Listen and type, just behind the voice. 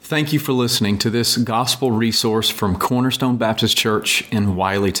Thank you for listening to this gospel resource from Cornerstone Baptist Church in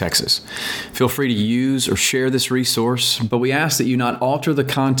Wiley, Texas. Feel free to use or share this resource, but we ask that you not alter the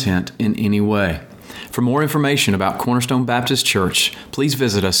content in any way. For more information about Cornerstone Baptist Church, please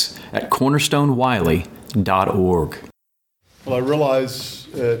visit us at cornerstonewiley.org. Well, I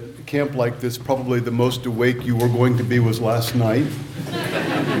realize at a camp like this, probably the most awake you were going to be was last night.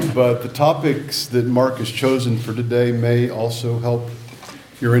 But the topics that Mark has chosen for today may also help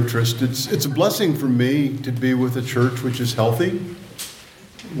your interest. It's a blessing for me to be with a church which is healthy,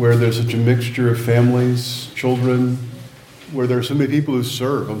 where there's such a mixture of families, children, where there are so many people who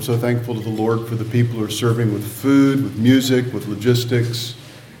serve. I'm so thankful to the Lord for the people who are serving with food, with music, with logistics.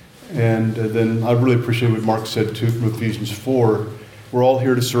 And then I really appreciate what Mark said too from Ephesians 4. We're all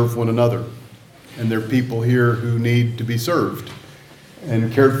here to serve one another. And there are people here who need to be served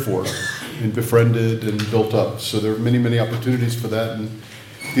and cared for and befriended and built up. So there are many, many opportunities for that. And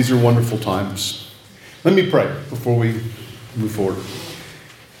these are wonderful times. Let me pray before we move forward.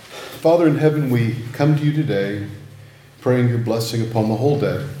 Father in heaven, we come to you today praying your blessing upon the whole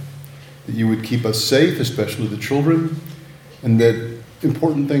day, that you would keep us safe, especially the children, and that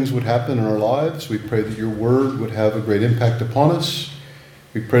important things would happen in our lives. We pray that your word would have a great impact upon us.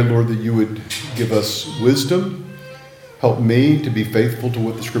 We pray, Lord, that you would give us wisdom, help me to be faithful to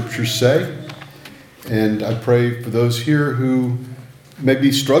what the scriptures say. And I pray for those here who may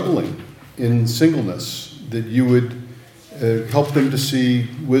be struggling in singleness, that you would help them to see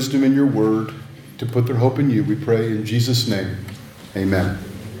wisdom in your word, to put their hope in you. We pray in Jesus' name. Amen.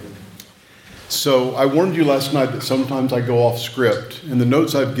 So I warned you last night that sometimes I go off script, and the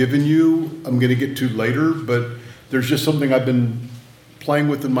notes I've given you I'm going to get to later, but there's just something I've been playing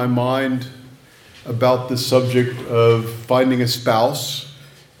with in my mind about this subject of finding a spouse.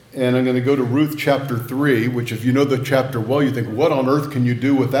 And I'm going to go to Ruth chapter 3, which if you know the chapter well, you think, what on earth can you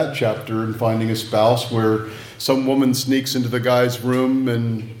do with that chapter in finding a spouse, where some woman sneaks into the guy's room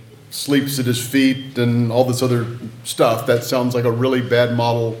and sleeps at his feet and all this other stuff. That sounds like a really bad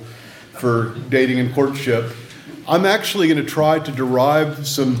model for dating and courtship. I'm actually going to try to derive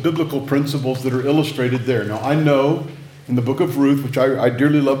some biblical principles that are illustrated there. Now, I know in the book of Ruth, which I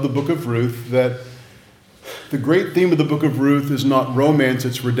dearly love the book of Ruth, that the great theme of the book of Ruth is not romance,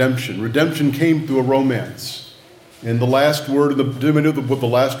 it's redemption. Redemption came through a romance. And the last word, do you know what the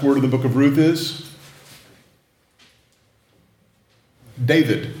last word of the book of Ruth is?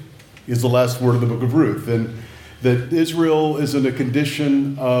 David is the last word of the book of Ruth. And that Israel is in a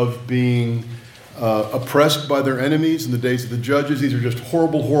condition of being oppressed by their enemies in the days of the judges. These are just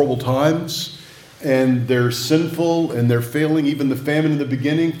horrible, horrible times. And they're sinful and they're failing. Even the famine in the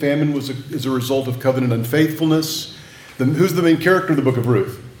beginning, famine is a result of covenant unfaithfulness. Who's the main character of the book of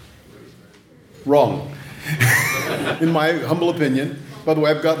Ruth? Wrong. In my humble opinion. By the way,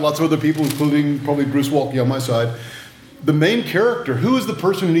 I've got lots of other people, including probably Bruce Walkie on my side. The main character, who is the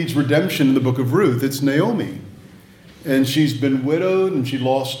person who needs redemption in the book of Ruth? It's Naomi. And she's been widowed, and she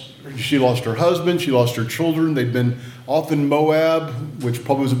lost her husband, she lost her children. They'd been off in Moab, which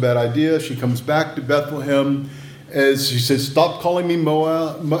probably was a bad idea. She comes back to Bethlehem as she says, stop calling me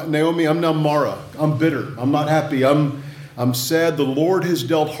Naomi, I'm now Mara. I'm bitter. I'm not happy. I'm sad. The Lord has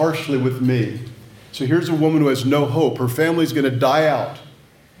dealt harshly with me. So here's a woman who has no hope. Her family's going to die out.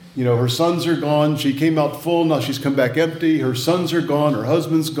 You know, her sons are gone. She came out full. Now she's come back empty. Her sons are gone. Her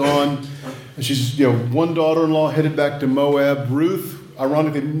husband's gone. And she's, one daughter-in-law headed back to Moab. Ruth,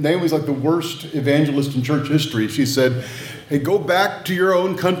 ironically, Naomi's like the worst evangelist in church history. She said, hey, go back to your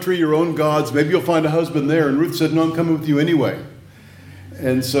own country, your own gods. Maybe you'll find a husband there. And Ruth said, no, I'm coming with you anyway.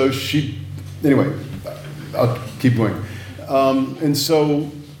 And so anyway, I'll keep going. And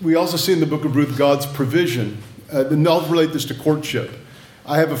so we also see in the book of Ruth God's provision. And I'll relate this to courtship.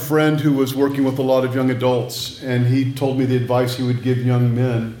 I have a friend who was working with a lot of young adults, and he told me the advice he would give young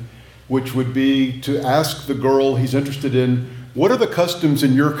men, which would be to ask the girl he's interested in, what are the customs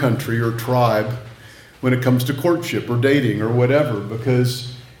in your country or tribe when it comes to courtship or dating or whatever?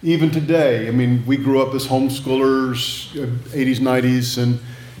 Because even today, we grew up as homeschoolers, 80s, 90s, and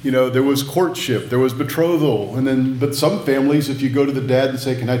there was courtship, there was betrothal, but some families, if you go to the dad and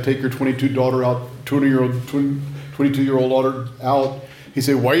say, can I take your 22-year-old daughter out? He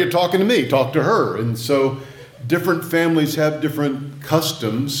said, why are you talking to me? Talk to her. And so different families have different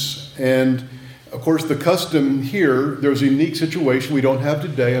customs. And of course, the custom here, there's a unique situation we don't have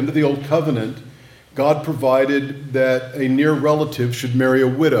today. Under the Old Covenant, God provided that a near relative should marry a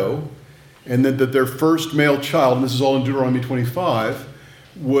widow, and that their first male child, and this is all in Deuteronomy 25,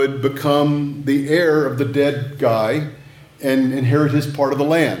 would become the heir of the dead guy and inherit his part of the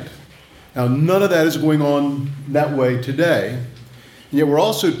land. Now, none of that is going on that way today. Yet we're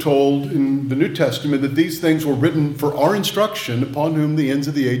also told in the New Testament that these things were written for our instruction, upon whom the ends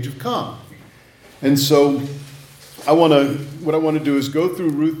of the age have come. And so what I want to do is go through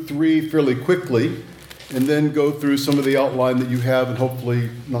Ruth 3 fairly quickly, and then go through some of the outline that you have and hopefully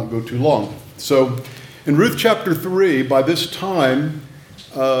not go too long. So in Ruth chapter 3, by this time,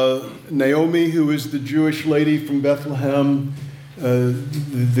 Naomi, who is the Jewish lady from Bethlehem,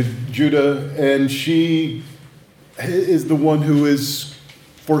 the Judah, and she is the one who is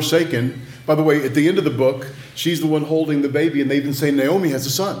forsaken. By the way, at the end of the book, she's the one holding the baby, and they even say Naomi has a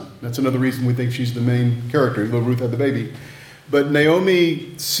son. That's another reason we think she's the main character, though Ruth had the baby. But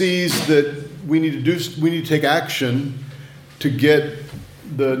Naomi sees that we need to take action to get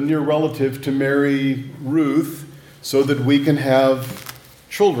the near relative to marry Ruth so that we can have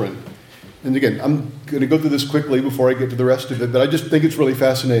children. And again, I'm going to go through this quickly before I get to the rest of it, but I just think it's really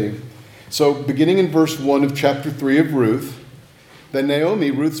fascinating. So beginning in verse 1 of chapter 3 of Ruth, then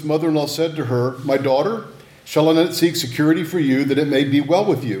Naomi, Ruth's mother-in-law, said to her, "My daughter, shall I not seek security for you, that it may be well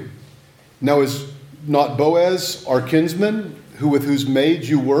with you? Now is not Boaz our kinsman, with whose maids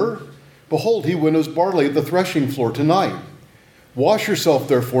you were? Behold, he winnows barley at the threshing floor tonight. Wash yourself,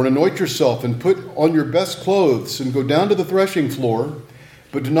 therefore, and anoint yourself, and put on your best clothes, and go down to the threshing floor,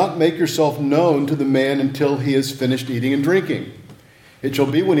 but do not make yourself known to the man until he has finished eating and drinking. It shall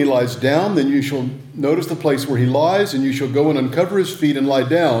be when he lies down, then you shall notice the place where he lies, and you shall go and uncover his feet and lie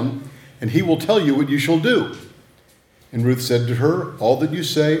down, and he will tell you what you shall do." And Ruth said to her, "All that you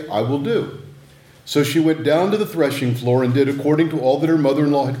say, I will do." So she went down to the threshing floor and did according to all that her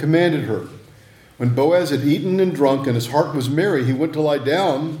mother-in-law had commanded her. When Boaz had eaten and drunk, and his heart was merry, he went to lie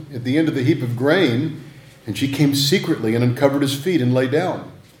down at the end of the heap of grain, and she came secretly and uncovered his feet and lay down.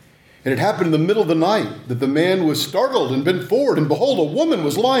 And it happened in the middle of the night that the man was startled and bent forward, and behold, a woman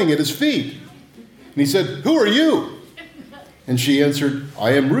was lying at his feet. And he said, "Who are you?" And she answered,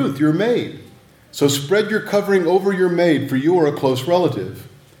 "I am Ruth, your maid. So spread your covering over your maid, for you are a close relative."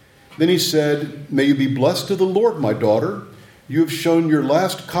 Then he said, "May you be blessed of the Lord, my daughter. You have shown your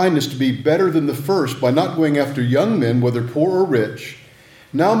last kindness to be better than the first by not going after young men, whether poor or rich.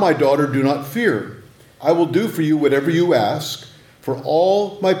 Now, my daughter, do not fear. I will do for you whatever you ask. For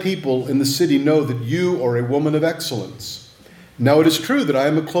all my people in the city know that you are a woman of excellence. Now it is true that I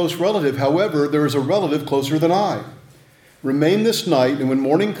am a close relative. However, there is a relative closer than I. Remain this night, and when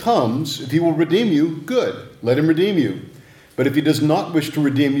morning comes, if he will redeem you, good, let him redeem you. But if he does not wish to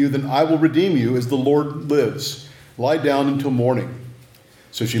redeem you, then I will redeem you as the Lord lives. Lie down until morning."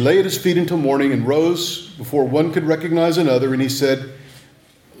 So she lay at his feet until morning and rose before one could recognize another. And he said,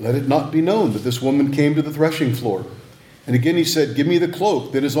 "Let it not be known that this woman came to the threshing floor." And again he said, "Give me the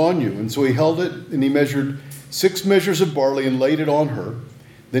cloak that is on you." And so he held it, and he measured 6 measures of barley and laid it on her.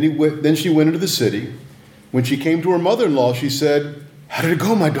 Then she went into the city. When she came to her mother-in-law, she said, "How did it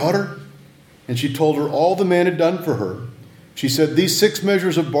go, my daughter?" And she told her all the man had done for her. She said, "These 6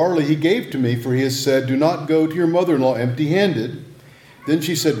 measures of barley he gave to me, for he has said, 'Do not go to your mother-in-law empty-handed.'" Then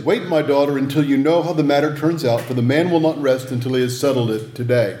she said, "Wait, my daughter, until you know how the matter turns out, for the man will not rest until he has settled it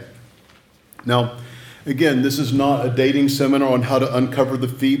today." Now, again, this is not a dating seminar on how to uncover the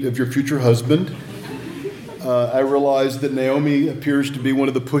feet of your future husband. I realize that Naomi appears to be one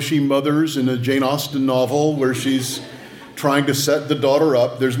of the pushy mothers in a Jane Austen novel where she's trying to set the daughter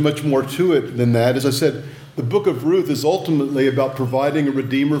up. There's much more to it than that. As I said, the book of Ruth is ultimately about providing a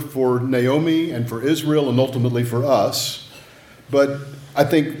redeemer for Naomi and for Israel and ultimately for us. But I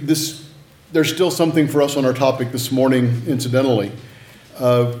think there's still something for us on our topic this morning, incidentally.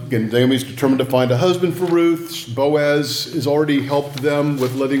 Again, Naomi's determined to find a husband for Ruth. Boaz has already helped them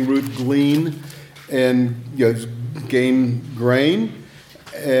with letting Ruth glean and gain grain.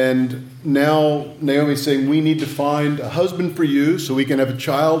 And now Naomi's saying, we need to find a husband for you so we can have a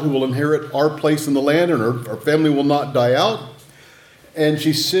child who will inherit our place in the land and our family will not die out. And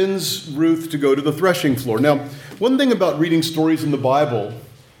she sends Ruth to go to the threshing floor. Now, one thing about reading stories in the Bible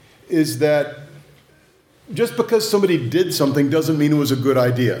is that just because somebody did something doesn't mean it was a good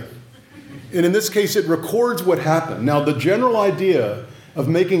idea. And in this case, it records what happened. Now, the general idea of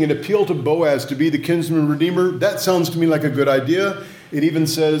making an appeal to Boaz to be the kinsman redeemer, that sounds to me like a good idea. It even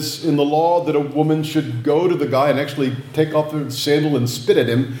says in the law that a woman should go to the guy and actually take off the sandal and spit at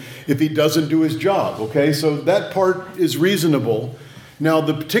him if he doesn't do his job, okay? So that part is reasonable. Now,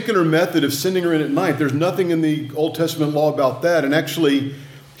 the particular method of sending her in at night, there's nothing in the Old Testament law about that. And actually,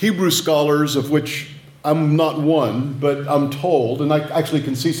 Hebrew scholars, of which I'm not one, but I'm told, and I actually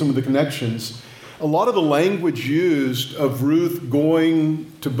can see some of the connections, a lot of the language used of Ruth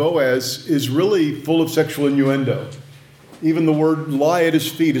going to Boaz is really full of sexual innuendo. Even the word lie at his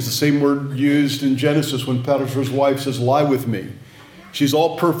feet is the same word used in Genesis when Potiphar's wife says, lie with me. She's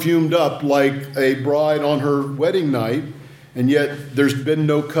all perfumed up like a bride on her wedding night, and yet there's been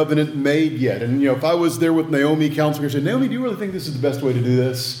no covenant made yet. And, if I was there with Naomi counseling her, I'd say, Naomi, do you really think this is the best way to do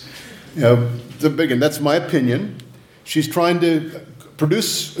this? And that's my opinion. She's trying to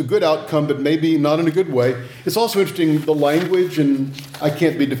produce a good outcome, but maybe not in a good way. It's also interesting, the language, and I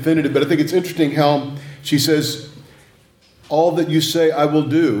can't be definitive, but I think it's interesting how she says, all that you say I will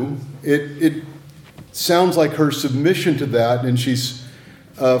do. It sounds like her submission to that, and she's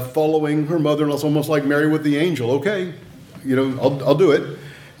following her mother-in-law. It's almost like Mary with the angel. Okay, I'll do it.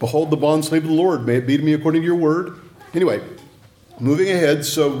 Behold the bondslave of the Lord. May it be to me according to your word. Anyway, moving ahead.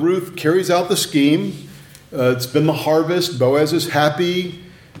 So Ruth carries out the scheme. It's been the harvest. Boaz is happy.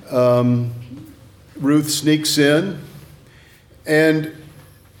 Ruth sneaks in. And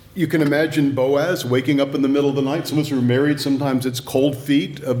you can imagine Boaz waking up in the middle of the night. Some of us who are married, sometimes it's cold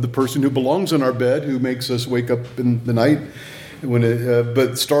feet of the person who belongs in our bed who makes us wake up in the night,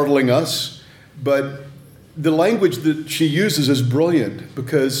 but startling us. But the language that she uses is brilliant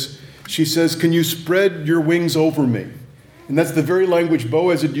because she says, can you spread your wings over me? And that's the very language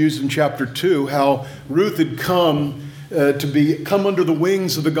Boaz had used in chapter 2, how Ruth had come come under the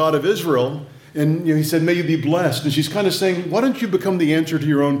wings of the God of Israel. And he said, may you be blessed. And she's kind of saying, why don't you become the answer to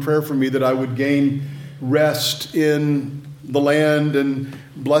your own prayer for me, that I would gain rest in the land and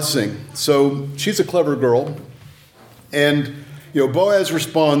blessing. So she's a clever girl. And, Boaz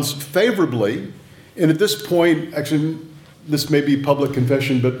responds favorably. And at this point, actually, this may be public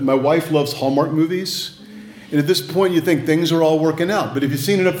confession, but my wife loves Hallmark movies. And at this point, you think things are all working out. But if you've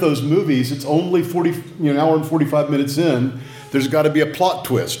seen enough of those movies, it's only an hour and 45 minutes in. There's got to be a plot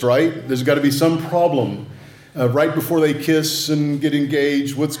twist, right? There's got to be some problem right before they kiss and get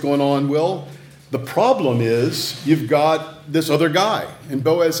engaged. What's going on? Well, the problem is you've got this other guy. And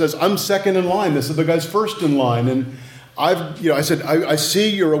Boaz says, I'm second in line. This other guy's first in line. And I said, I see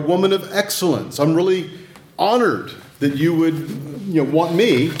you're a woman of excellence. I'm really honored that you would want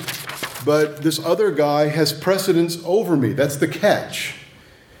me. But this other guy has precedence over me. That's the catch.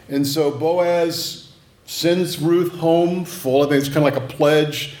 And so Boaz sends Ruth home full. I think it's kind of like a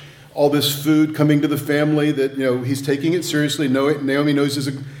pledge, all this food coming to the family that, he's taking it seriously. Naomi knows he's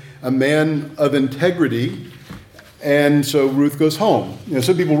a man of integrity. And so Ruth goes home.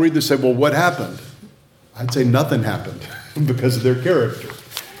 Some people read this and say, well, what happened? I'd say nothing happened because of their character.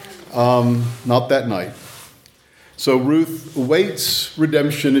 Not that night. So Ruth awaits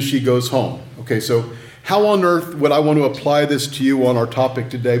redemption as she goes home. Okay, so how on earth would I want to apply this to you on our topic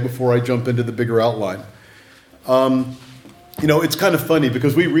today before I jump into the bigger outline? It's kind of funny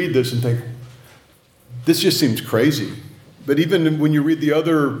because we read this and think, this just seems crazy. But even when you read the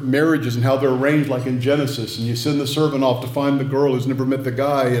other marriages and how they're arranged, like in Genesis, and you send the servant off to find the girl who's never met the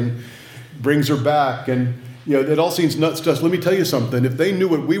guy and brings her back, and it all seems nuts to us. Let me tell you something. If they knew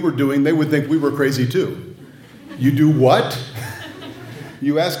what we were doing, they would think we were crazy too. You do what?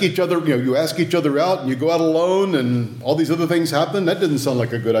 You ask each other out, and you go out alone, and all these other things happen. That doesn't sound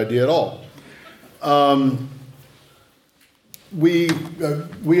like a good idea at all. We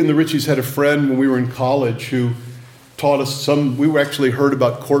and the Richies had a friend when we were in college who taught us we were actually heard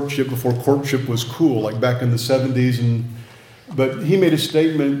about courtship before courtship was cool, like back in the 70s. But he made a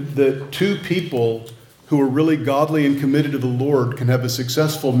statement that two people who are really godly and committed to the Lord can have a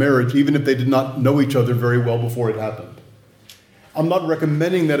successful marriage even if they did not know each other very well before it happened. I'm not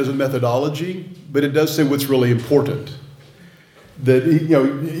recommending that as a methodology, but it does say what's really important. That,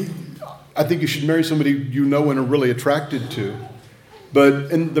 I think you should marry somebody and are really attracted to.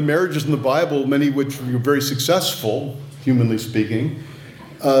 But in the marriages in the Bible, many of which are very successful, humanly speaking,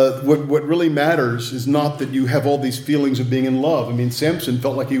 what really matters is not that you have all these feelings of being in love. I mean, Samson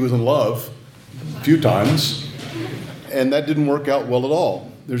felt like he was in love a few times, and that didn't work out well at all.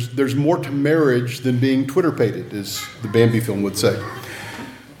 There's more to marriage than being Twitter-pated, as the Bambi film would say.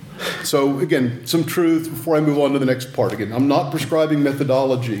 So again, some truth before I move on to the next part. Again, I'm not prescribing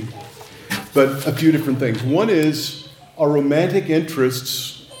methodology, but a few different things. One is our romantic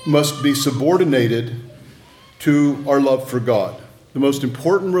interests must be subordinated to our love for God. The most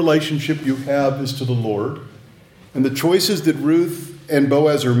important relationship you have is to the Lord, and the choices that Ruth and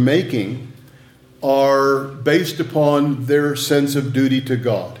Boaz are making are based upon their sense of duty to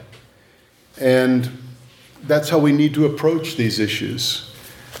God. And that's how we need to approach these issues.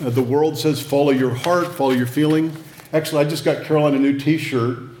 The world says, follow your heart, follow your feeling. Actually, I just got Caroline a new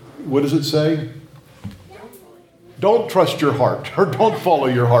t-shirt. What does it say? Don't trust your heart, or don't follow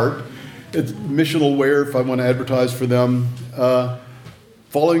your heart. It's missional wear if I want to advertise for them.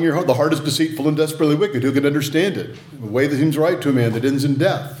 Following your heart, the heart is deceitful and desperately wicked. Who can understand it? A way that seems right to a man that ends in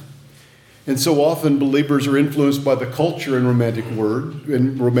death. And so often believers are influenced by the culture in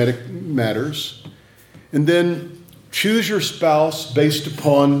romantic matters. And then choose your spouse based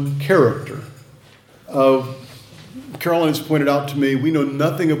upon character. Caroline has pointed out to me, we know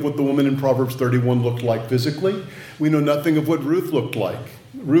nothing of what the woman in Proverbs 31 looked like physically. We know nothing of what Ruth looked like.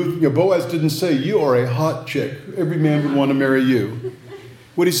 Boaz didn't say, you are a hot chick. Every man would want to marry you.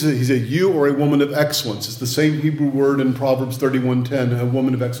 What he said? He said, you are a woman of excellence. It's the same Hebrew word in Proverbs 31:10, a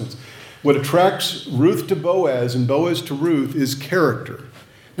woman of excellence. What attracts Ruth to Boaz and Boaz to Ruth is character.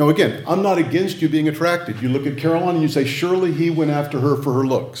 Now again, I'm not against you being attracted. You look at Caroline and you say, surely he went after her for her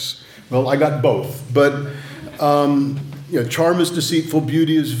looks. Well, I got both. But charm is deceitful,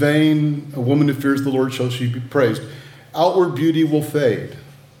 beauty is vain. A woman who fears the Lord shall she be praised. Outward beauty will fade.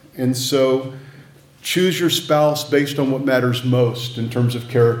 And so choose your spouse based on what matters most in terms of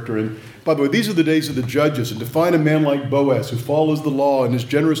character. And by the way, these are the days of the judges. And to find a man like Boaz who follows the law and is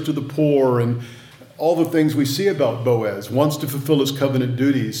generous to the poor and all the things we see about Boaz, wants to fulfill his covenant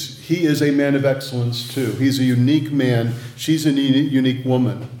duties, he is a man of excellence too. He's a unique man. She's a unique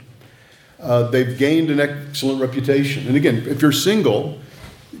woman. They've gained an excellent reputation. And again, if you're single,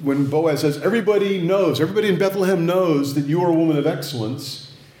 when Boaz says, everybody in Bethlehem knows that you are a woman of excellence,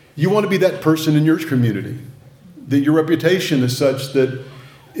 you want to be that person in your community. That your reputation is such that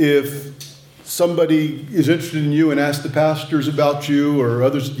if somebody is interested in you and asks the pastors about you or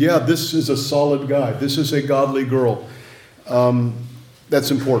others, yeah, this is a solid guy. This is a godly girl. That's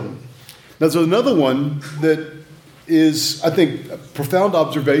important. Now, there's another one that is, I think, a profound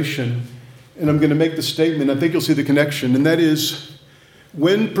observation, and I'm going to make the statement. I think you'll see the connection, and that is,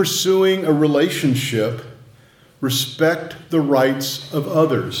 when pursuing a relationship, respect the rights of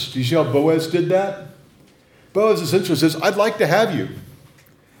others. Do you see how Boaz did that? Boaz essentially says, I'd like to have you.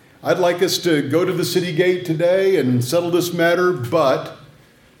 I'd like us to go to the city gate today and settle this matter, but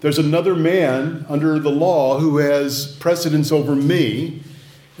there's another man under the law who has precedence over me.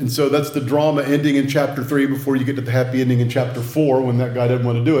 And so that's the drama ending in chapter 3 before you get to the happy ending in chapter 4 when that guy didn't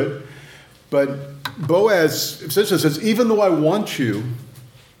want to do it. But Boaz essentially says, even though I want you,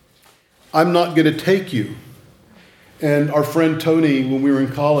 I'm not going to take you. And our friend Tony, when we were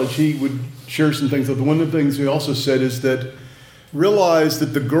in college, he would share some things. But one of the things he also said is that realize that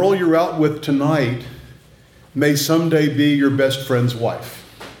the girl you're out with tonight may someday be your best friend's wife.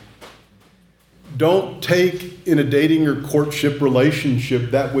 Don't take in a dating or courtship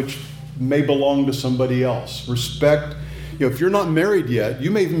relationship that which may belong to somebody else. Respect. If you're not married yet, you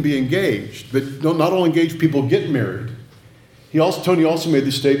may even be engaged. But not all engaged people get married. Tony also made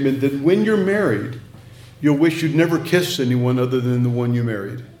the statement that when you're married, you'll wish you'd never kissed anyone other than the one you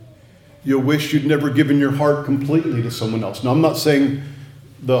married. You'll wish you'd never given your heart completely to someone else. Now, I'm not saying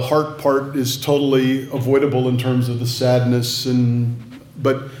the heart part is totally avoidable in terms of the sadness,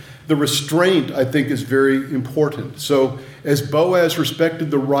 but the restraint, I think, is very important. So as Boaz respected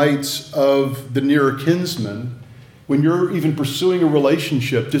the rights of the nearer kinsman, when you're even pursuing a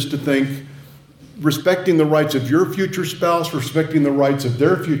relationship, just to think, respecting the rights of your future spouse, respecting the rights of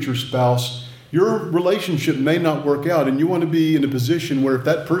their future spouse, your relationship may not work out, and you want to be in a position where if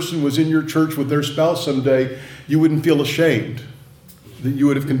that person was in your church with their spouse someday, you wouldn't feel ashamed, that you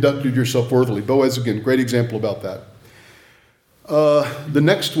would have conducted yourself worthily. Boaz, again, great example about that. The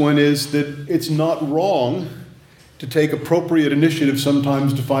next one is that it's not wrong to take appropriate initiative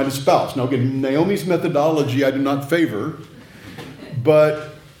sometimes to find a spouse. Now, again, Naomi's methodology I do not favor,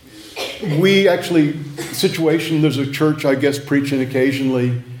 but we actually, there's a church I guess preaching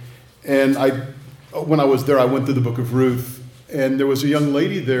occasionally, and when I was there, I went through the book of Ruth, and there was a young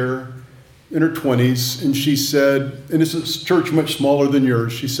lady there in her 20s, and she said, and it's a church much smaller than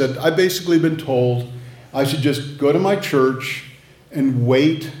yours, she said, I've basically been told I should just go to my church and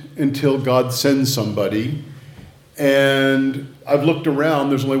wait until God sends somebody. And I've looked around,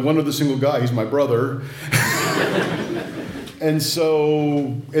 there's only one other single guy, he's my brother. And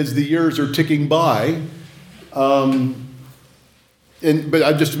so as the years are ticking by, but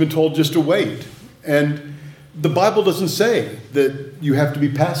I've just been told just to wait. And the Bible doesn't say that you have to be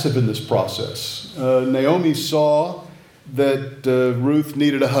passive in this process. Naomi saw that Ruth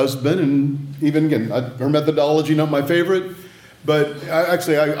needed a husband, and even again, her methodology, not my favorite, but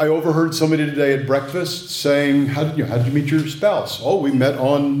I overheard somebody today at breakfast saying, how did you meet your spouse? Oh, we met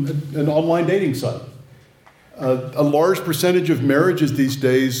on an online dating site. A large percentage of marriages these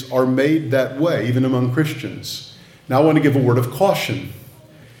days are made that way, even among Christians. Now, I want to give a word of caution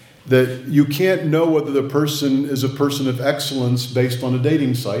that you can't know whether the person is a person of excellence based on a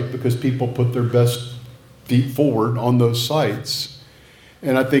dating site because people put their best feet forward on those sites.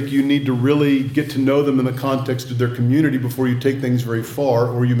 And I think you need to really get to know them in the context of their community before you take things very far,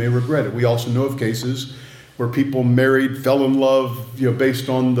 or you may regret it. We also know of cases where people married, fell in love, based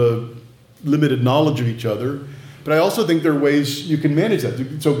on the limited knowledge of each other. But I also think there are ways you can manage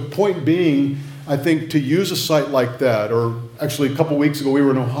that. So point being, I think to use a site like that, or actually a couple weeks ago we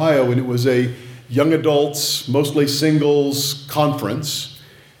were in Ohio and it was a young adults, mostly singles conference.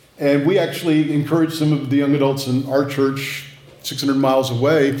 And we actually encouraged some of the young adults in our church 600 miles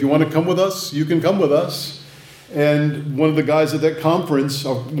away, if you want to come with us, you can come with us. And one of the guys at that conference,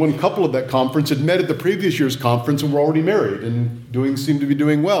 one couple at that conference, had met at the previous year's conference and were already married and seemed to be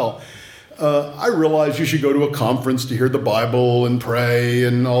doing well. I realize you should go to a conference to hear the Bible and pray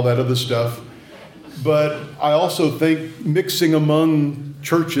and all that other stuff. But I also think mixing among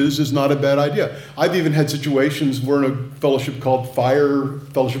churches is not a bad idea. I've even had situations, we're in a fellowship called Fire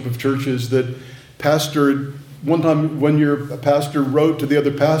Fellowship of Churches, that one time when your pastor wrote to the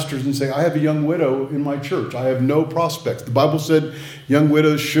other pastors and say, I have a young widow in my church. I have no prospects. The Bible said young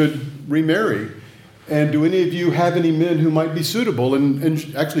widows should remarry. And do any of you have any men who might be suitable? And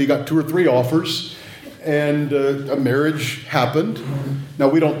actually, you got 2 or 3 offers, and a marriage happened. Now,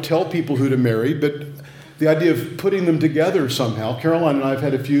 we don't tell people who to marry, but the idea of putting them together somehow, Caroline and I have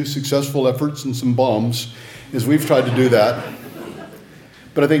had a few successful efforts and some bombs as we've tried to do that.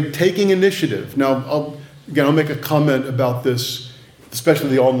 But I think taking initiative. Now, I'll make a comment about this, especially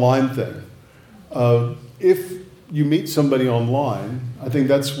the online thing. If you meet somebody online, I think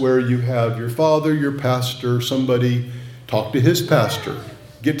that's where you have your father, your pastor, somebody talk to his pastor,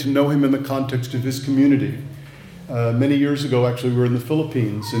 get to know him in the context of his community. Many years ago, actually, we were in the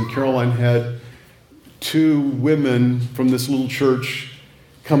Philippines, and Caroline had 2 women from this little church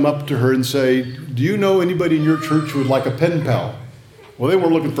come up to her and say, do you know anybody in your church who would like a pen pal? Well, they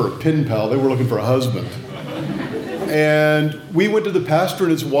weren't looking for a pen pal, they were looking for a husband. And we went to the pastor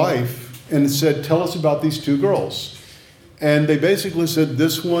and his wife and said, tell us about these 2 girls. And they basically said,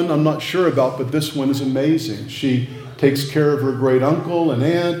 this one I'm not sure about, but this one is amazing. She takes care of her great uncle and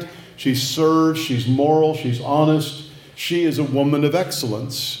aunt. She serves, she's moral, she's honest. She is a woman of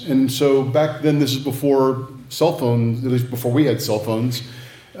excellence. And so back then, this is before cell phones, at least before we had cell phones,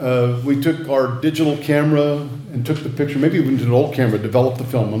 we took our digital camera and took the picture, maybe even did an old camera, developed the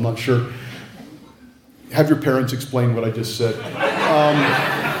film, I'm not sure. Have your parents explain what I just said.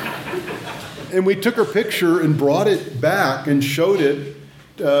 And we took her picture and brought it back and showed it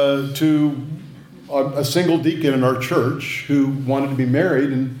to a single deacon in our church who wanted to be married.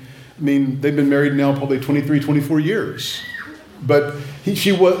 And I mean, they've been married now probably 23, 24 years. But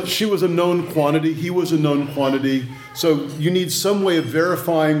she was a known quantity. He was a known quantity. So you need some way of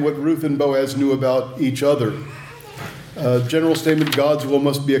verifying what Ruth and Boaz knew about each other. General statement, God's will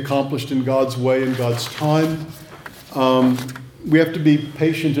must be accomplished in God's way and God's time. We have to be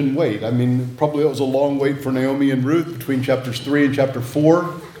patient and wait. I mean, probably it was a long wait for Naomi and Ruth between chapters 3 and chapter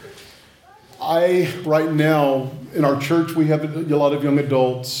 4. Right now, in our church, we have a lot of young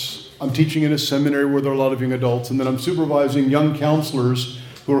adults. I'm teaching in a seminary where there are a lot of young adults, and then I'm supervising young counselors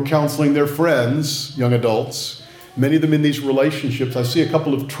who are counseling their friends, young adults, many of them in these relationships. I see a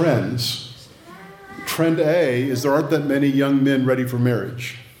couple of trends. Trend A is there aren't that many young men ready for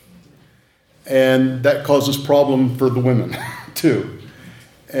marriage. And that causes problem for the women, too.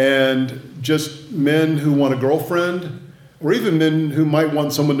 And just men who want a girlfriend, or even men who might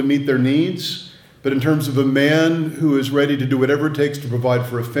want someone to meet their needs. But in terms of a man who is ready to do whatever it takes to provide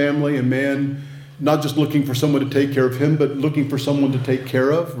for a family, a man not just looking for someone to take care of him, but looking for someone to take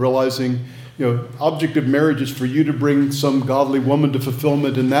care of, realizing, object of marriage is for you to bring some godly woman to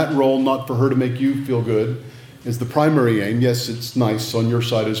fulfillment in that role, not for her to make you feel good, is the primary aim. Yes, it's nice on your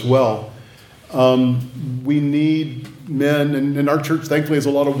side as well. We need men, and our church thankfully has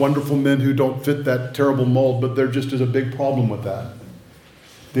a lot of wonderful men who don't fit that terrible mold, but there just is a big problem with that.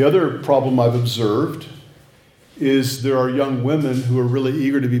 The other problem I've observed is there are young women who are really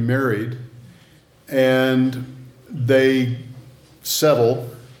eager to be married, and they settle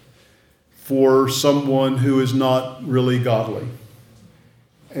for someone who is not really godly.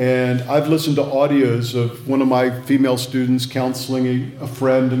 And I've listened to audios of one of my female students counseling a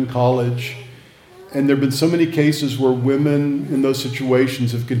friend in college. And there have been so many cases where women in those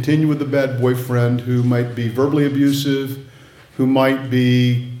situations have continued with a bad boyfriend who might be verbally abusive, who might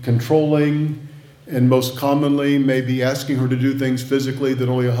be controlling, and most commonly may be asking her to do things physically that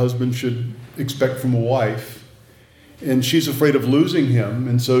only a husband should expect from a wife. And she's afraid of losing him,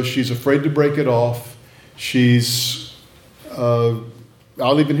 and so she's afraid to break it off.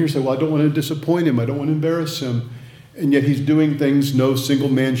 I'll even hear her say, well, I don't want to disappoint him. I don't want to embarrass him. And yet he's doing things no single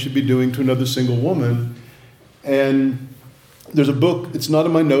man should be doing to another single woman. And There's a book, it's not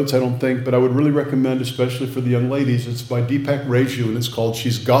in my notes, I don't think, but I would really recommend, especially for the young ladies. It's by Deepak Raju, and it's called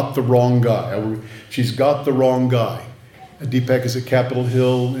She's Got the Wrong Guy. She's Got the Wrong Guy. Deepak is at Capitol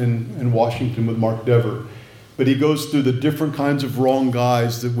Hill in Washington with Mark Dever. But he goes through the different kinds of wrong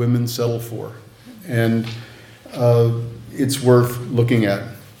guys that women settle for. And it's worth looking at.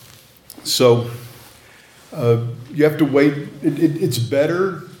 So you have to wait. It's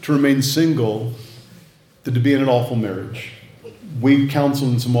better to remain single than to be in an awful marriage. We counsel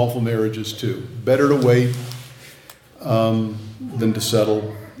in some awful marriages too. Better to wait than to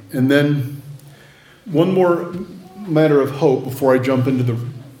settle. And then one more matter of hope before I jump into the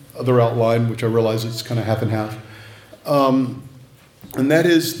other outline, which I realize it's kind of half and half. And that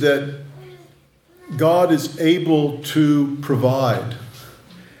is that God is able to provide.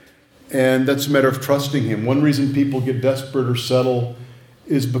 And that's a matter of trusting Him. One reason people get desperate or settle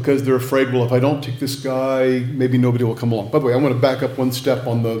is because they're afraid, well, if I don't take this guy, maybe nobody will come along. By the way, I want to back up one step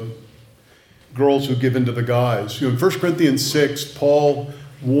on the girls who give in to the guys. In 1 Corinthians 6, Paul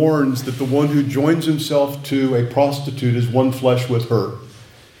warns that the one who joins himself to a prostitute is one flesh with her.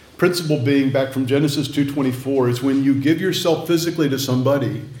 Principle being, back from Genesis 2:24, is when you give yourself physically to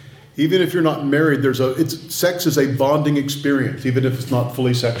somebody, even if you're not married, sex is a bonding experience, even if it's not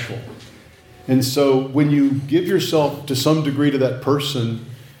fully sexual. And so when you give yourself to some degree to that person,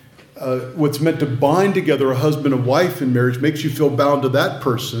 what's meant to bind together a husband and wife in marriage makes you feel bound to that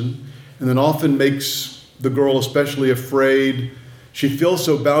person, and then often makes the girl especially afraid. She feels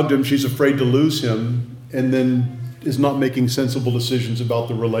so bound to him, she's afraid to lose him, and then is not making sensible decisions about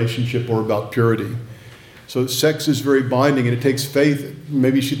the relationship or about purity. So sex is very binding, and it takes faith.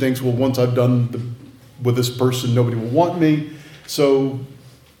 Maybe she thinks, well, once I've done with this person, nobody will want me. So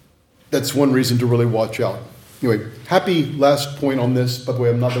that's one reason to really watch out. Anyway, happy last point on this, by the way,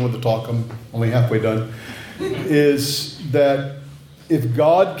 I'm not done with the talk, I'm only halfway done, is that if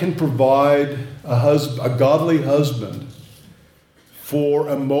God can provide a godly husband for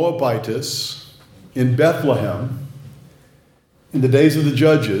a Moabitess in Bethlehem in the days of the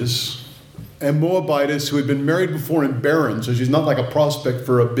Judges, a Moabitess who had been married before and barren, so she's not like a prospect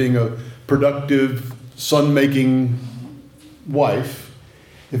for being a productive, son-making wife.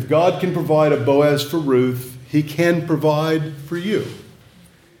 If God can provide a Boaz for Ruth, He can provide for you.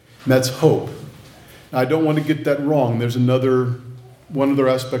 And that's hope. Now, I don't want to get that wrong. There's one other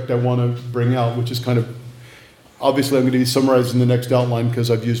aspect I want to bring out, which is kind of, obviously I'm going to be summarizing the next outline because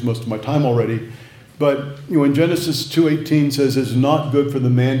I've used most of my time already. But in Genesis 2:18 says, it's not good for the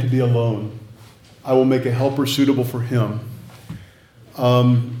man to be alone. I will make a helper suitable for him.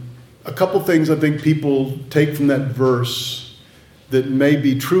 A couple things I think people take from that verse that may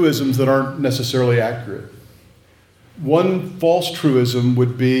be truisms that aren't necessarily accurate. One false truism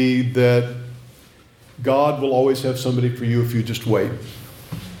would be that God will always have somebody for you if you just wait.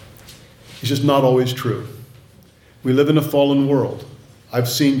 It's just not always true. We live in a fallen world. I've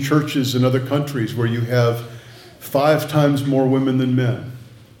seen churches in other countries where you have 5 times more women than men.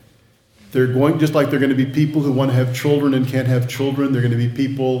 Just like they're going to be people who want to have children and can't have children. They're going to be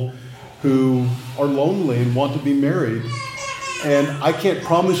people who are lonely and want to be married. And I can't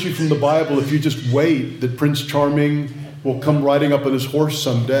promise you from the Bible, if you just wait, that Prince Charming will come riding up on his horse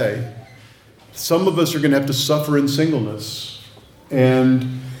someday. Some of us are going to have to suffer in singleness.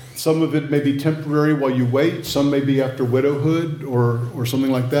 And some of it may be temporary while you wait. Some may be after widowhood or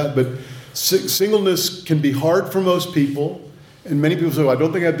something like that. But singleness can be hard for most people. And many people say, well, I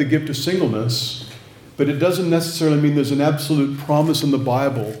don't think I have the gift of singleness. But it doesn't necessarily mean there's an absolute promise in the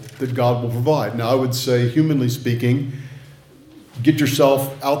Bible that God will provide. Now, I would say, humanly speaking, get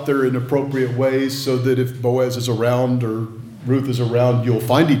yourself out there in appropriate ways so that if Boaz is around or Ruth is around, you'll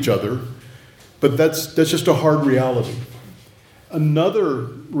find each other. But that's just a hard reality. Another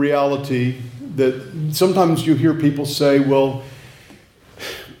reality that sometimes you hear people say, well,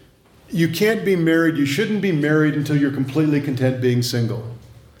 you can't be married, you shouldn't be married until you're completely content being single.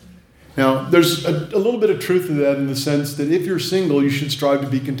 Now, there's a little bit of truth to that in the sense that if you're single, you should strive to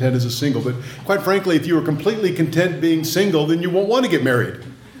be content as a single. But quite frankly, if you are completely content being single, then you won't want to get married.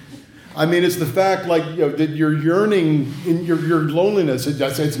 I mean, it's the fact that you're yearning in your loneliness.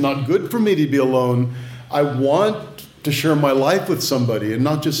 It's not good for me to be alone. I want to share my life with somebody, and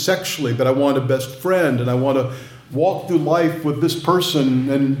not just sexually, but I want a best friend, and I want to walk through life with this person.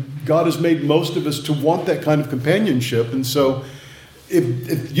 And God has made most of us to want that kind of companionship. And so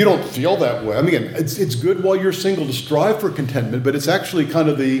if you don't feel that way, I mean, it's good while you're single to strive for contentment, but it's actually kind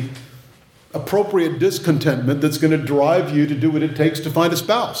of the appropriate discontentment that's going to drive you to do what it takes to find a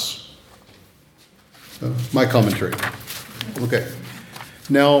spouse. So, my commentary. Okay.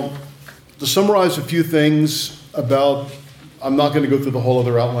 Now, to summarize a few things about I'm not going to go through the whole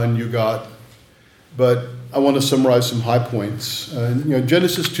other outline you got, but I want to summarize some high points.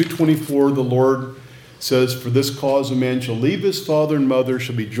 Genesis 2:24, the Lord says, "For this cause a man shall leave his father and mother,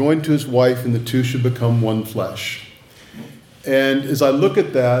 shall be joined to his wife, and the two shall become one flesh." And as I look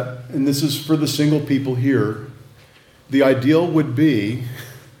at that, and this is for the single people here, the ideal would be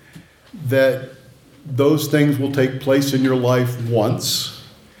that those things will take place in your life once.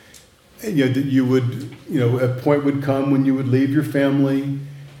 That you would, a point would come when you would leave your family,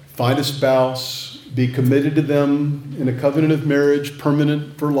 find a spouse, be committed to them in a covenant of marriage,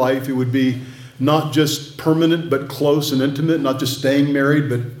 permanent for life. It would be not just permanent, but close and intimate, not just staying married,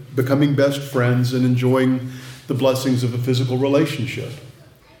 but becoming best friends and enjoying the blessings of a physical relationship.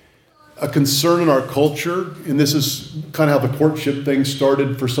 A concern in our culture, and this is kind of how the courtship thing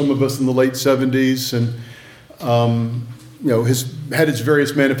started for some of us in the late 70s, and has had its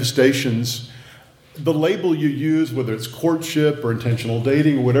various manifestations. The label you use, whether it's courtship or intentional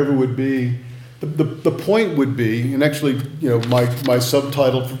dating or whatever it would be, the point would be, and actually, my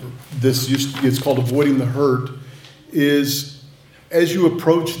subtitle for this, it's called Avoiding the Hurt, is as you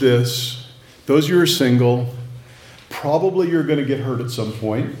approach this, those who are single, probably you're going to get hurt at some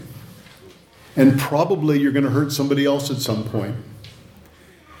point, and probably you're going to hurt somebody else at some point.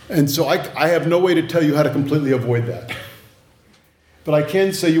 And so I have no way to tell you how to completely avoid that. But I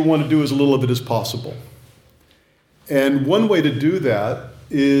can say you want to do as little of it as possible. And one way to do that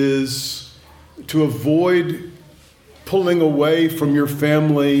is to avoid pulling away from your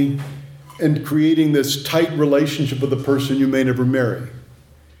family and creating this tight relationship with a person you may never marry.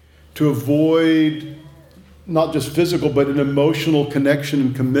 To avoid not just physical, but an emotional connection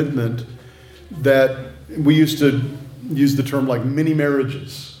and commitment that we used to use the term like mini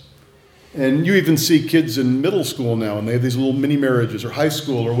marriages. And you even see kids in middle school now, and they have these little mini marriages, or high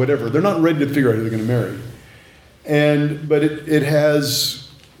school, or whatever. They're not ready to figure out who they're going to marry. But it has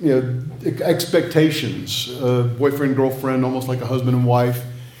expectations, boyfriend, girlfriend, almost like a husband and wife,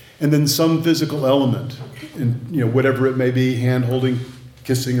 and then some physical element, and whatever it may be, hand holding,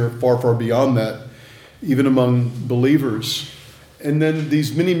 kissing, or far, far beyond that, even among believers. And then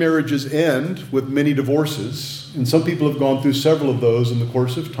these mini marriages end with many divorces, and some people have gone through several of those in the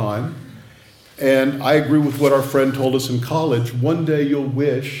course of time. And I agree with what our friend told us in college. One day you'll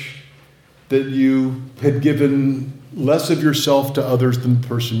wish that you had given less of yourself to others than the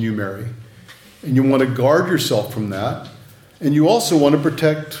person you marry. And you want to guard yourself from that. And you also want to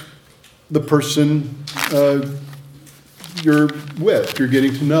protect the person you're with, you're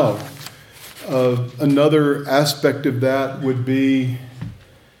getting to know. Another aspect of that would be,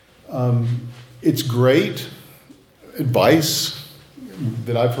 it's great. Advice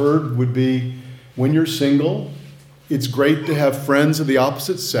that I've heard would be, when you're single, it's great to have friends of the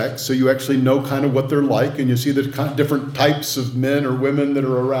opposite sex, so you actually know kind of what they're like, and you see the different types of men or women that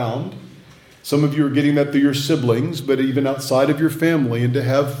are around. Some of you are getting that through your siblings, but even outside of your family, and to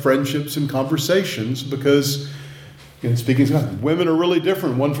have friendships and conversations, because, speaking of, women are really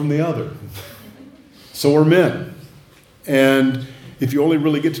different one from the other. So are men. And if you only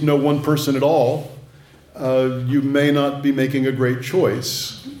really get to know one person at all, you may not be making a great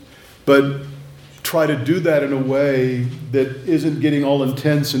choice. But try to do that in a way that isn't getting all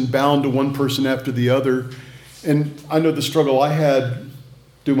intense and bound to one person after the other. And I know the struggle I had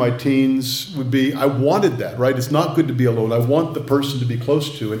through my teens would be, I wanted that, right? It's not good to be alone. I want the person to be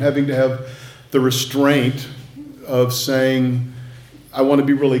close to, and having to have the restraint of saying, I want to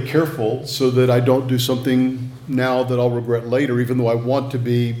be really careful so that I don't do something now that I'll regret later, even though I want to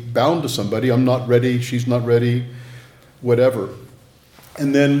be bound to somebody. I'm not ready, she's not ready, whatever.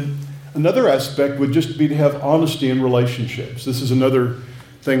 And then another aspect would just be to have honesty in relationships. This is another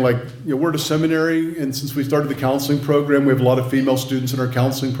thing, like, we're at a seminary, and since we started the counseling program, we have a lot of female students in our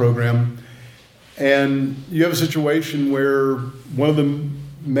counseling program. And you have a situation where one of the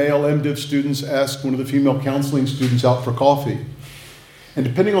male MDiv students asked one of the female counseling students out for coffee. And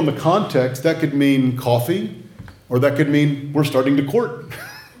depending on the context, that could mean coffee, or that could mean we're starting to court,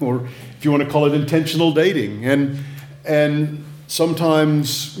 or if you want to call it intentional dating. And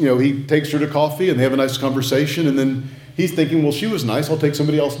sometimes, he takes her to coffee and they have a nice conversation, and then he's thinking, well, she was nice, I'll take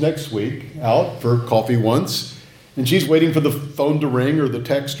somebody else next week out for coffee once. And she's waiting for the phone to ring or the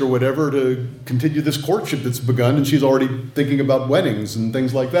text or whatever to continue this courtship that's begun, and she's already thinking about weddings and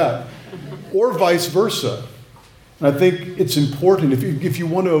things like that. Or vice versa. And I think it's important, if you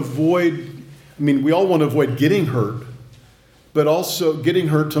want to avoid, we all want to avoid getting hurt, but also getting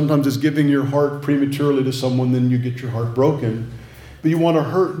hurt sometimes is giving your heart prematurely to someone, then you get your heart broken. But you want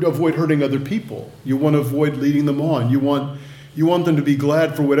to avoid hurting other people. You want to avoid leading them on. You want them to be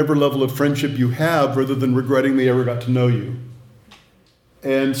glad for whatever level of friendship you have, rather than regretting they ever got to know you.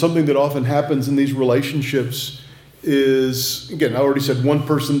 And something that often happens in these relationships is, again, I already said one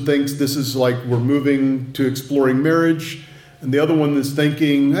person thinks this is like we're moving to exploring marriage, and the other one is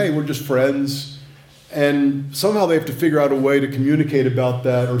thinking, hey, we're just friends. And somehow they have to figure out a way to communicate about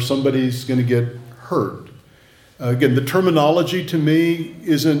that, or somebody's going to get hurt. Again, the terminology to me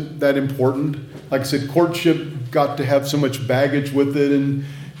isn't that important. Like I said, courtship got to have so much baggage with it, and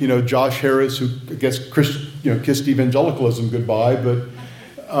Josh Harris, who I guess kissed evangelicalism goodbye, but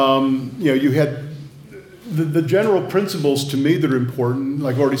you had the general principles to me that are important.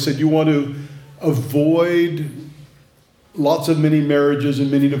 Like I already said, you want to avoid lots of many marriages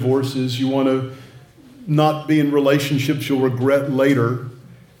and many divorces. You want to not be in relationships you'll regret later.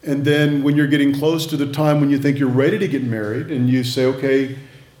 And then when you're getting close to the time when you think you're ready to get married, and you say, okay,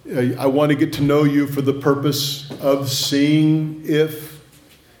 I want to get to know you for the purpose of seeing if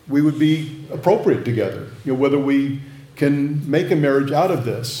we would be appropriate together, whether we can make a marriage out of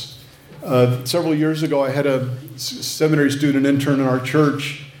this. Several years ago, I had a seminary student intern in our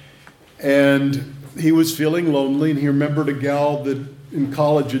church, and he was feeling lonely, and he remembered a gal that in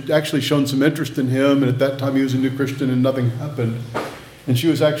college had actually shown some interest in him, and at that time he was a new Christian and nothing happened. And she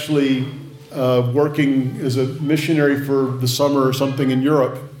was actually working as a missionary for the summer or something in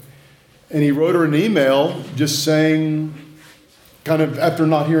Europe. And he wrote her an email just saying, kind of after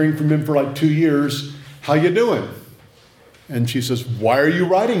not hearing from him for like 2 years, how you doing? And she says, why are you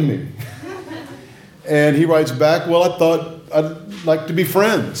writing me? And he writes back, well, I thought I'd like to be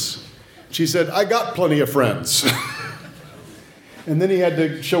friends. She said, I got plenty of friends. And then he had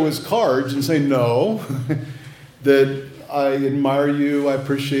to show his cards and say, no, that I admire you. I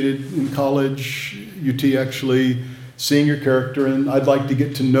appreciated in college, UT actually, seeing your character, and I'd like to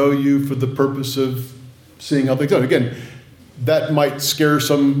get to know you for the purpose of seeing how things go. Again, that might scare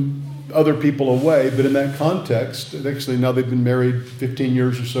some other people away, but in that context, actually now they've been married 15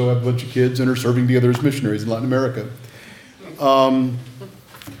 years or so, have a bunch of kids, and are serving together as missionaries in Latin America.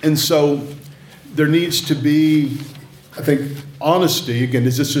 And so there needs to be, I think, honesty. Again,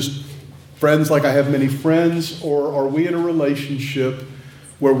 is this just friends like I have many friends, or are we in a relationship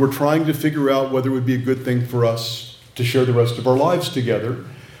where we're trying to figure out whether it would be a good thing for us to share the rest of our lives together?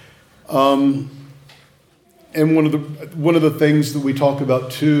 And one of the things that we talk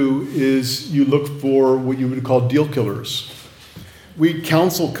about too is you look for what you would call deal killers. We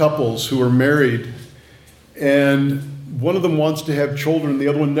counsel couples who are married, and one of them wants to have children, the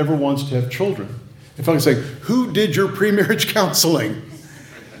other one never wants to have children. If I can say, who did your pre-marriage counseling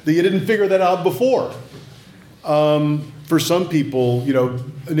that you didn't figure that out before? For some people,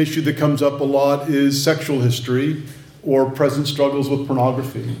 an issue that comes up a lot is sexual history or present struggles with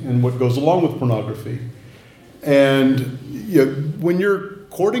pornography and what goes along with pornography. And when you're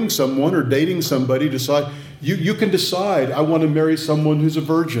courting someone or dating somebody, you can decide, I want to marry someone who's a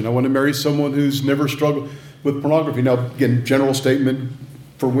virgin. I want to marry someone who's never struggled with pornography. Now, again, general statement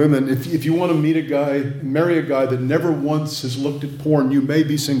for women, if you want to marry a guy that never once has looked at porn, you may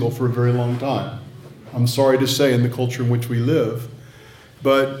be single for a very long time. I'm sorry to say, in the culture in which we live.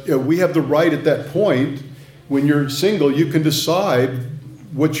 But we have the right at that point, when you're single, you can decide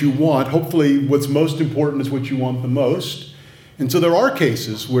what you want. Hopefully, what's most important is what you want the most. And so there are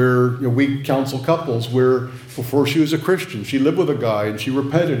cases where we counsel couples where before she was a Christian, she lived with a guy and she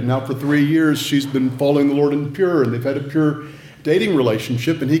repented. And now for 3 years, she's been following the Lord in pure, and they've had a pure dating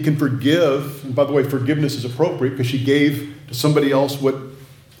relationship, and he can forgive. And by the way, forgiveness is appropriate because she gave to somebody else what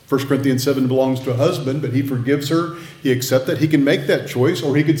 1 Corinthians 7 belongs to a husband, but he forgives her. He accepts that. He can make that choice,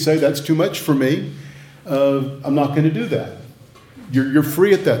 or he could say, that's too much for me. I'm not going to do that. You're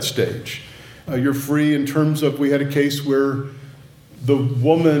free at that stage. You're free in terms of, we had a case where the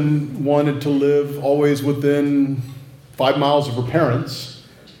woman wanted to live always within 5 miles of her parents,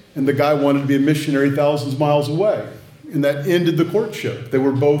 and the guy wanted to be a missionary thousands of miles away. And that ended the courtship. They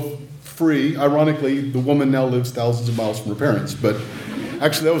were both free. Ironically, the woman now lives thousands of miles from her parents. But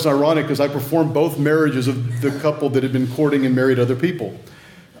actually, that was ironic because I performed both marriages of the couple that had been courting and married other people.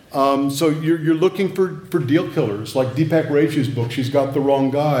 So you're looking for deal killers. Like Deepak Rechu's book, She's Got the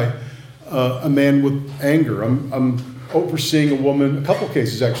Wrong Guy, A Man with Anger. I'm overseeing a couple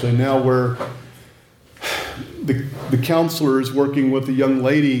cases actually now, where the counselor is working with a young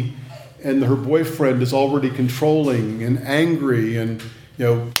lady, and her boyfriend is already controlling and angry, and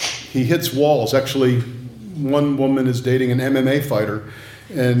he hits walls. Actually, one woman is dating an MMA fighter,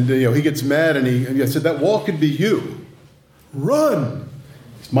 and he gets mad, and I said, that wall could be you. Run.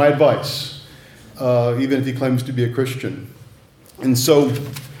 It's my advice, even if he claims to be a Christian. And so,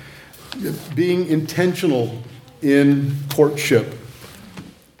 being intentional in courtship.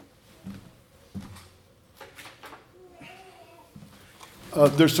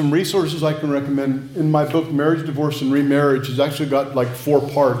 There's some resources I can recommend. In my book, Marriage, Divorce, and Remarriage, it's actually got like 4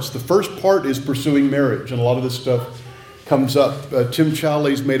 parts. The first part is pursuing marriage, and a lot of this stuff comes up. Tim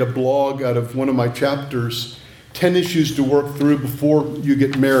Challies made a blog out of one of my chapters, 10 issues to work through before you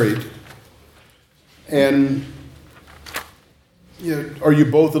get married. And are you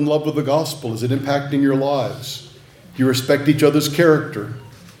both in love with the gospel? Is it impacting your lives? Do you respect each other's character?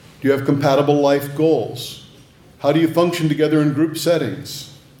 Do you have compatible life goals? How do you function together in group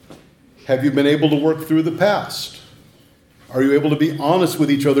settings? Have you been able to work through the past? Are you able to be honest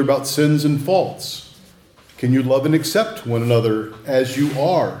with each other about sins and faults? Can you love and accept one another as you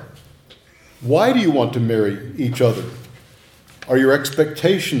are? Why do you want to marry each other? Are your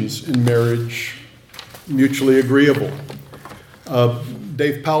expectations in marriage mutually agreeable?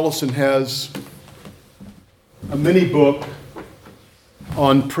 Dave Powlison has a mini book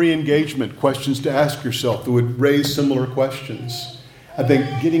on pre-engagement, questions to ask yourself that would raise similar questions. I think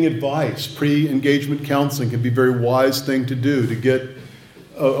getting advice, pre-engagement counseling can be a very wise thing to do, to get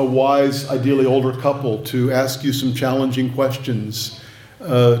a wise, ideally older couple to ask you some challenging questions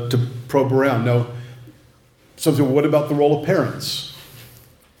to probe around. Now, something, what about the role of parents?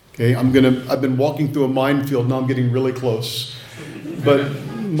 Okay, I've been walking through a minefield, now I'm getting really close. But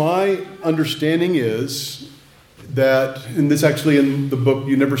my understanding is that, and this actually in the book,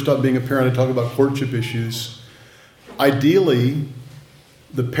 You Never Stop Being a Parent, I talk about courtship issues. Ideally,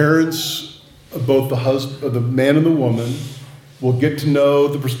 the parents of both the man and the woman will get to know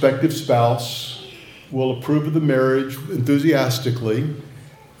the prospective spouse, will approve of the marriage enthusiastically,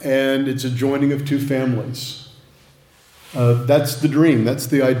 and it's a joining of 2 families. That's the dream, that's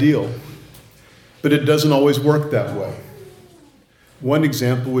the ideal. But it doesn't always work that way. One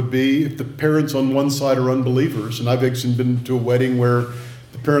example would be if the parents on one side are unbelievers, and I've actually been to a wedding where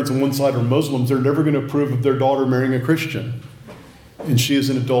the parents on one side are Muslims, they're never going to approve of their daughter marrying a Christian. And she as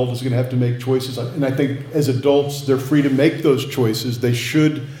an adult is going to have to make choices. And I think as adults, they're free to make those choices. They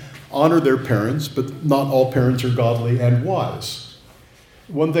should honor their parents, but not all parents are godly and wise.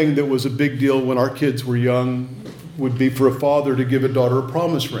 One thing that was a big deal when our kids were young would be for a father to give a daughter a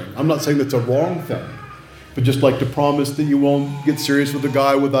promise ring. I'm not saying that's a wrong thing, but just like to promise that you won't get serious with a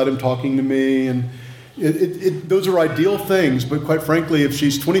guy without him talking to me. And those are ideal things, but quite frankly, if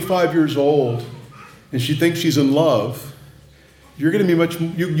she's 25 years old and she thinks she's in love, you're going to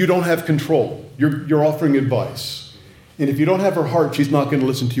be you don't have control. You're offering advice. And if you don't have her heart, she's not going to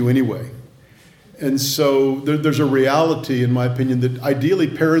listen to you anyway. And so there's a reality, in my opinion, that ideally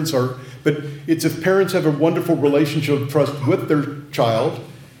parents are, but it's if parents have a wonderful relationship of trust with their child,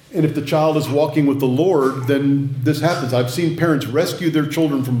 and if the child is walking with the Lord, then this happens. I've seen parents rescue their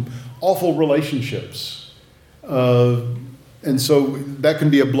children from awful relationships. And so that can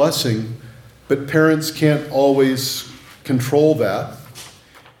be a blessing, but parents can't always control that.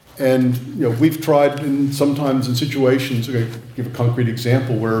 And we've tried sometimes in situations, I'm going to give a concrete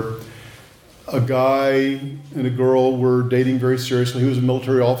example, where a guy and a girl were dating very seriously. He was a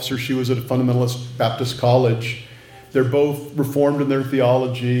military officer. She was at a fundamentalist Baptist college. They're both reformed in their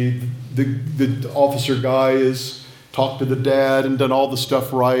theology. The officer guy has talked to the dad and done all the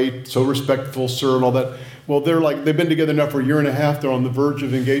stuff right, so respectful, sir, and all that. Well, they've been together now for a year and a half. They're on the verge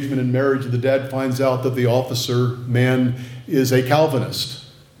of engagement and marriage. And the dad finds out that the officer man is a Calvinist.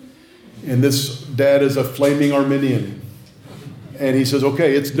 And this dad is a flaming Arminian. And he says,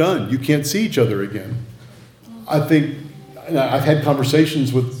 okay, it's done. You can't see each other again. I think I've had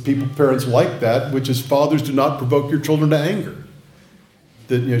conversations with parents like that, which is fathers, do not provoke your children to anger.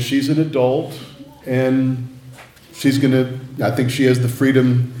 That she's an adult, and I think she has the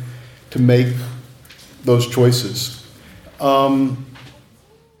freedom to make those choices. Purpose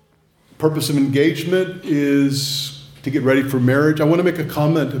of engagement is to get ready for marriage. I want to make a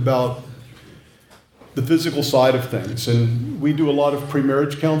comment about the physical side of things. And we do a lot of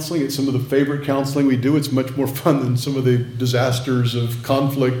pre-marriage counseling. It's some of the favorite counseling we do. It's much more fun than some of the disasters of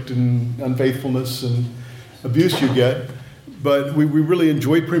conflict and unfaithfulness and abuse you get. But we really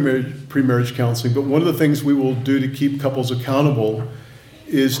enjoy pre-marriage counseling. But one of the things we will do to keep couples accountable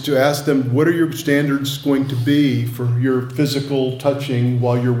is to ask them, what are your standards going to be for your physical touching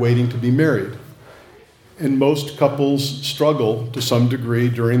while you're waiting to be married? And most couples struggle to some degree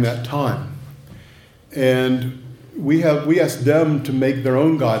during that time. And we ask them to make their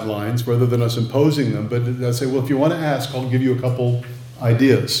own guidelines rather than us imposing them. But I say, well, if you want to ask, I'll give you a couple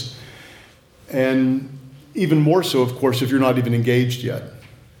ideas. And even more so, of course, if you're not even engaged yet.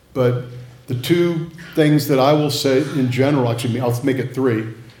 But the 2 things that I will say in general, actually, I'll make it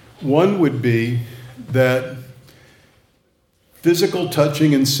 3. One would be that physical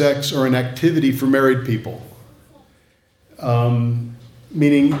touching and sex are an activity for married people.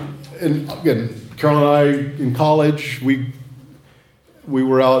 Meaning, and again, Carol and I in college, we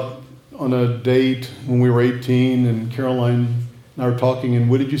were out on a date when we were 18, and Caroline and I were talking, and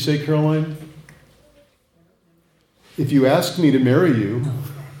what did you say, Caroline? If you ask me to marry you,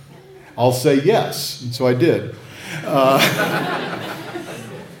 I'll say yes. And so I did.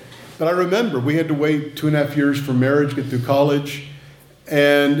 But I remember we had to wait 2.5 years for marriage, get through college.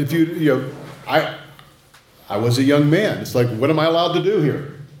 And if I was a young man. It's like, what am I allowed to do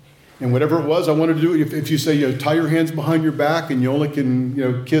here? And whatever it was I wanted to do, if you say, tie your hands behind your back and you only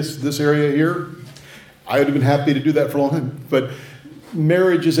can, kiss this area here, I would have been happy to do that for a long time. But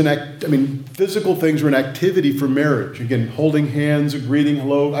marriage is physical things are an activity for marriage. Again, holding hands, a greeting,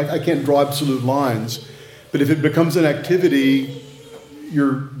 hello. I can't draw absolute lines. But if it becomes an activity,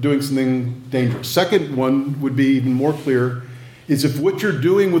 you're doing something dangerous. Second one would be even more clear, is if what you're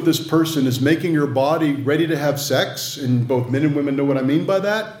doing with this person is making your body ready to have sex, and both men and women know what I mean by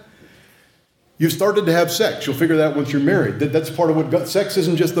that, you've started to have sex. You'll figure that out once you're married. That's part of what sex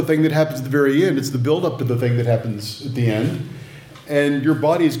isn't just the thing that happens at the very end. It's the build-up to the thing that happens at the end. And your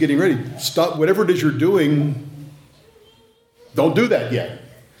body is getting ready. Stop whatever it is you're doing. Don't do that yet.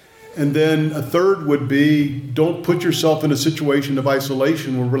 And then a third would be, don't put yourself in a situation of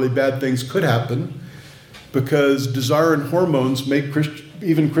isolation where really bad things could happen, because desire and hormones make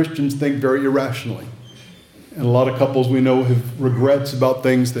even Christians think very irrationally. And a lot of couples we know have regrets about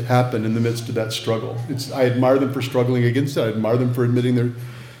things that happen in the midst of that struggle. I admire them for struggling against it. I admire them for admitting their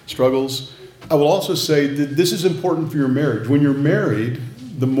struggles. I will also say that this is important for your marriage. When you're married,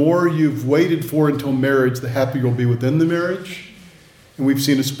 the more you've waited for until marriage, the happier you'll be within the marriage. And we've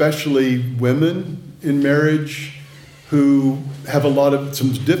seen especially women in marriage who have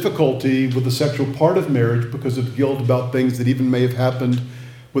some difficulty with the sexual part of marriage because of guilt about things that even may have happened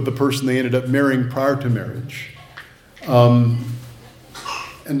with the person they ended up marrying prior to marriage.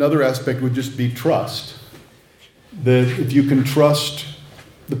 Another aspect would just be trust. That if you can trust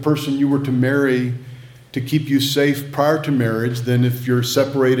the person you were to marry to keep you safe prior to marriage, then if you're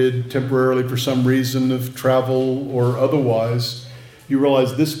separated temporarily for some reason of travel or otherwise, you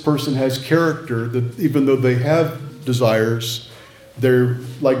realize this person has character, that even though they have desires, they're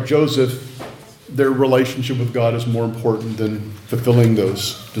like Joseph, their relationship with God is more important than fulfilling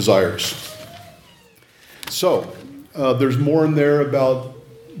those desires. So, there's more in there about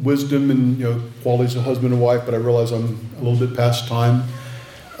wisdom and qualities of husband and wife, but I realize I'm a little bit past time.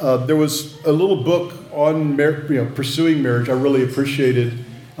 There was a little book on pursuing marriage I really appreciated.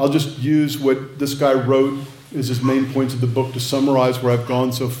 I'll just use what this guy wrote as his main points of the book to summarize where I've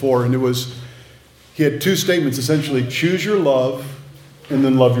gone so far. And he had two statements, essentially: choose your love and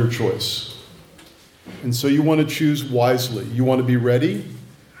then love your choice. And so you want to choose wisely. You want to be ready.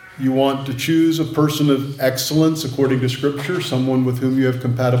 You want to choose a person of excellence according to Scripture, someone with whom you have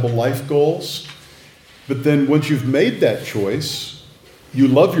compatible life goals. But then once you've made that choice, you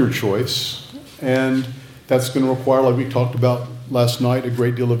love your choice. And that's going to require, like we talked about last night, a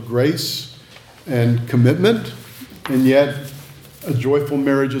great deal of grace and commitment. And yet, a joyful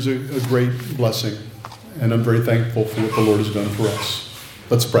marriage is a great blessing. And I'm very thankful for what the Lord has done for us.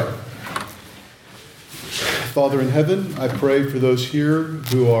 Let's pray. Father in heaven, I pray for those here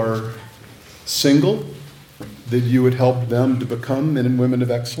who are single, that you would help them to become men and women of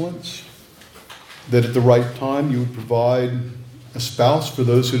excellence, that at the right time you would provide a spouse for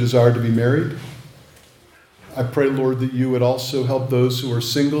those who desire to be married. I pray, Lord, that you would also help those who are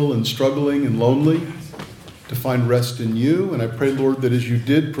single and struggling and lonely to find rest in you. And I pray, Lord, that as you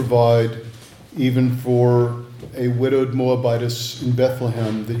did provide even for a widowed Moabitess in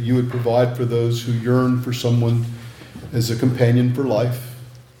Bethlehem, that you would provide for those who yearn for someone as a companion for life.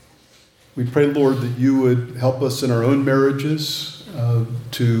 We pray, Lord, that you would help us in our own marriages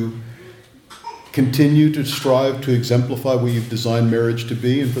to continue to strive to exemplify what you've designed marriage to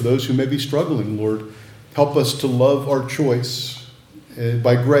be. And for those who may be struggling, Lord, help us to love our choice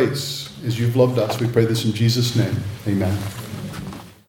by grace as you've loved us. We pray this in Jesus' name. Amen.